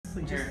So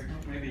just, Here,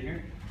 maybe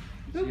here.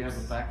 So you have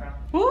a background?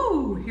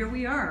 ooh, here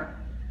we are.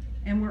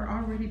 And we're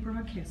already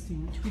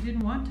broadcasting, which we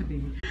didn't want to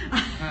be.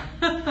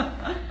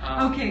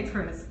 Okay,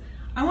 Chris,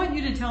 I want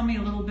you to tell me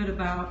a little bit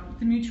about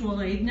the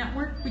mutual aid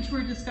network, which we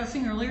were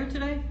discussing earlier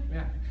today.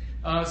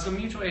 Yeah. So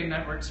mutual aid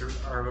networks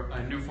are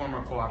a new form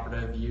of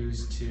cooperative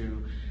used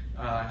to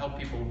help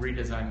people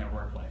redesign their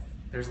work life.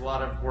 There's a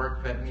lot of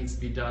work that needs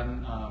to be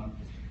done,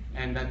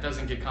 and that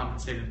doesn't get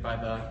compensated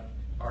by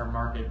our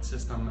market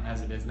system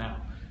as it is now.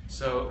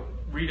 So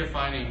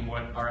redefining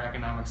what our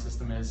economic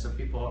system is so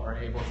people are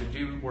able to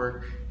do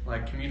work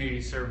like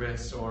community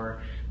service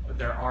or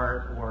their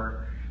art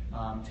or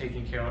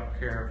taking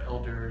care of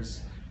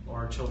elders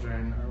or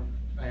children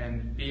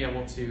and be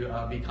able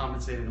to be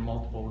compensated in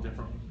multiple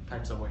different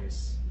types of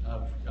ways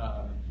of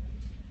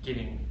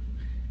getting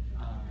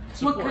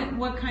support.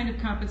 What kind of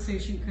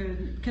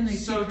compensation can they see?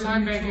 So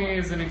time banking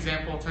is an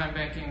example. Time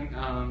banking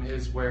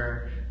is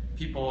where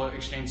people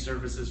exchange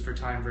services for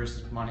time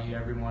versus money.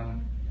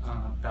 Everyone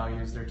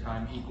values their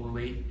time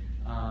equally,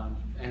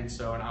 and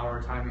so an hour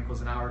of time equals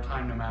an hour of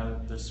time no matter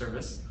the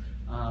service.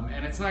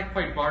 And it's not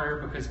quite barter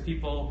because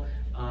people,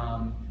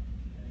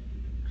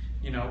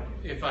 you know,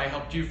 if I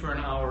helped you for an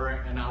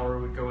hour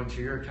would go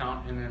into your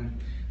account, and then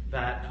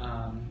that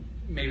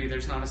maybe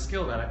there's not a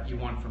skill that you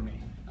want from me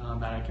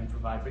that I can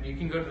provide, but you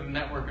can go to the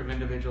network of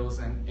individuals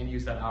and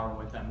use that hour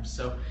with them.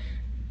 So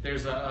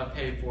there's a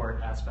pay for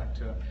it aspect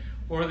to it.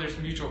 Or there's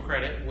mutual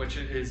credit, which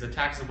is a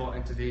taxable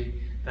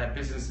entity that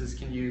businesses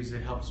can use.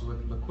 It helps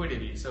with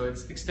liquidity. So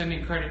it's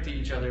extending credit to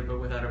each other, but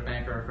without a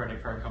bank or a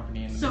credit card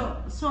company in the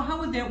middle. So how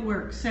would that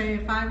work? Say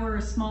if I were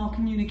a small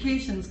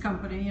communications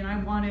company and I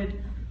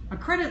wanted a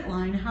credit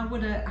line, how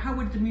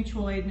would the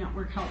mutual aid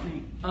network help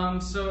me?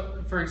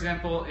 So for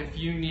example, if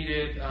you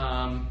needed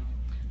a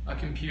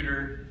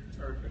computer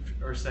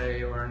or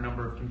a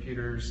number of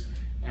computers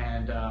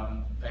and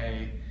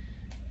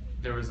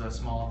there was a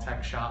small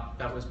tech shop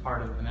that was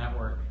part of the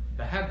network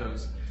that had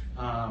those,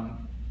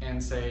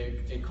 and say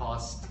it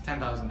cost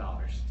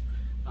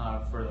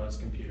 $10,000 for those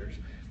computers.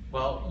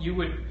 Well, you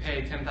would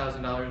pay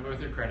 $10,000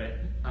 worth of credit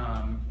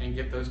and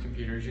get those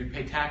computers. You'd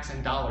pay tax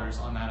in dollars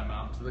on that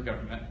amount to the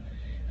government,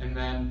 and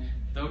then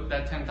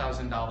that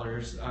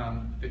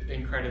 $10,000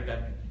 in credit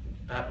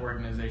that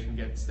organization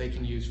gets, they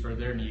can use for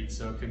their needs.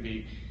 So it could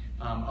be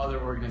other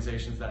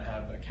organizations that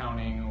have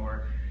accounting,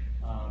 or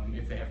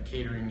if they have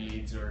catering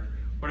needs, or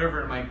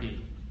whatever it might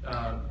be.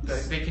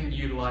 They can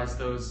utilize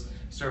those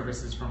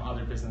services from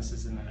other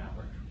businesses in the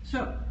network.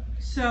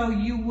 So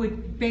you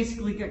would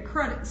basically get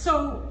credit.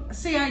 So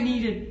say I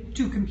needed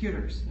 2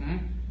 computers. Mm-hmm.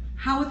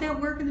 How would that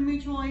work in the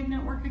mutual aid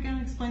network again?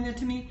 Explain that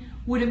to me.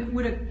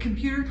 Would a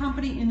computer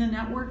company in the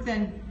network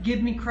then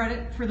give me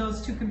credit for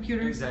those 2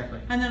 computers? Exactly.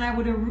 And then I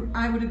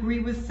would agree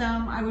with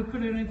them. I would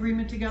put an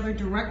agreement together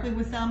directly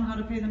with them how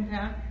to pay them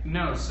back?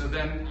 No, so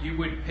then you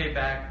would pay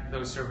back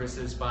those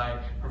services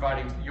by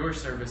providing your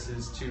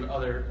services to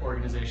other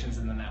organizations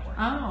in the network.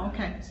 Oh,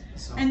 okay.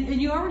 So,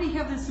 and you already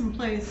have this in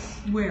place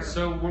where?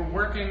 So we're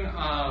working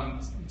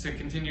to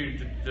continue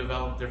to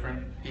develop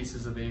different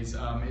pieces of these.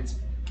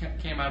 It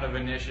came out of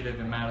an initiative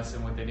in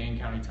Madison with the Dane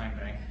County Time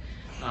Bank.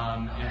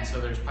 And so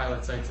there's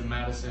pilot sites in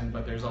Madison,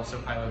 but there's also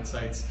pilot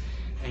sites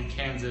in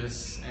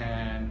Kansas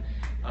and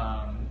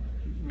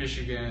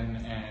Michigan,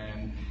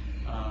 and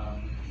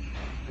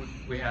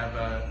we have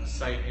a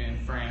site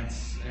in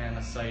France and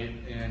a site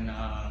in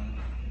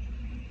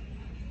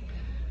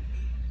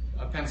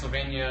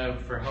Pennsylvania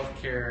for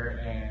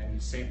healthcare,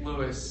 and St.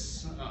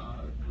 Louis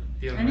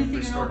dealing with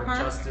restorative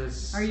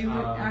justice. Are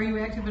you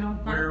active in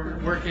Oak Park? We're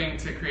working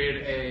to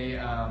create a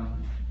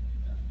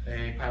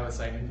pilot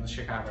site in the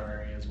Chicago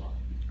area as well.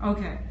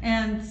 Okay,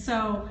 and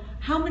so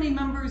how many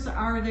members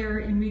are there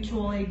in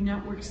mutual aid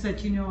networks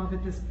that you know of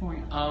at this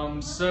point?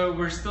 So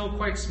we're still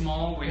quite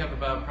small. We have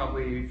about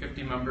probably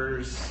 50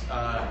 members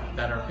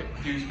that are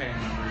dues paying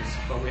members,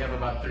 but we have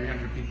about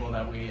 300 people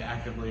that we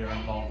actively are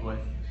involved with.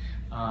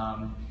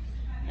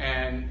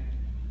 And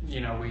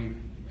you know, we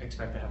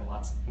expect to have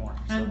lots more.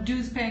 And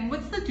dues paying,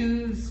 what's the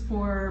dues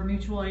for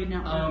mutual aid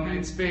network?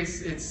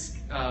 It's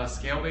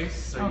scale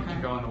based, so you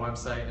can go on the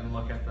website and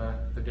look at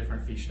the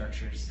different fee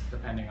structures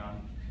depending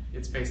on.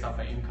 It's based off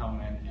of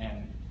income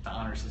and the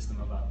honor system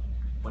about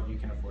what you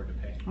can afford to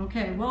pay.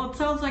 Okay, well, it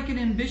sounds like an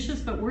ambitious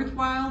but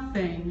worthwhile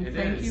thing.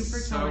 Thank you for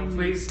telling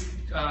me. So please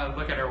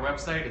look at our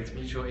website. It's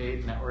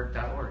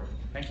mutualaidnetwork.org.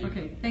 Thank you.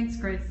 Okay, thanks,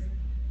 Grace.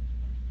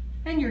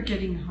 And you're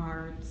getting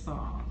hard, so.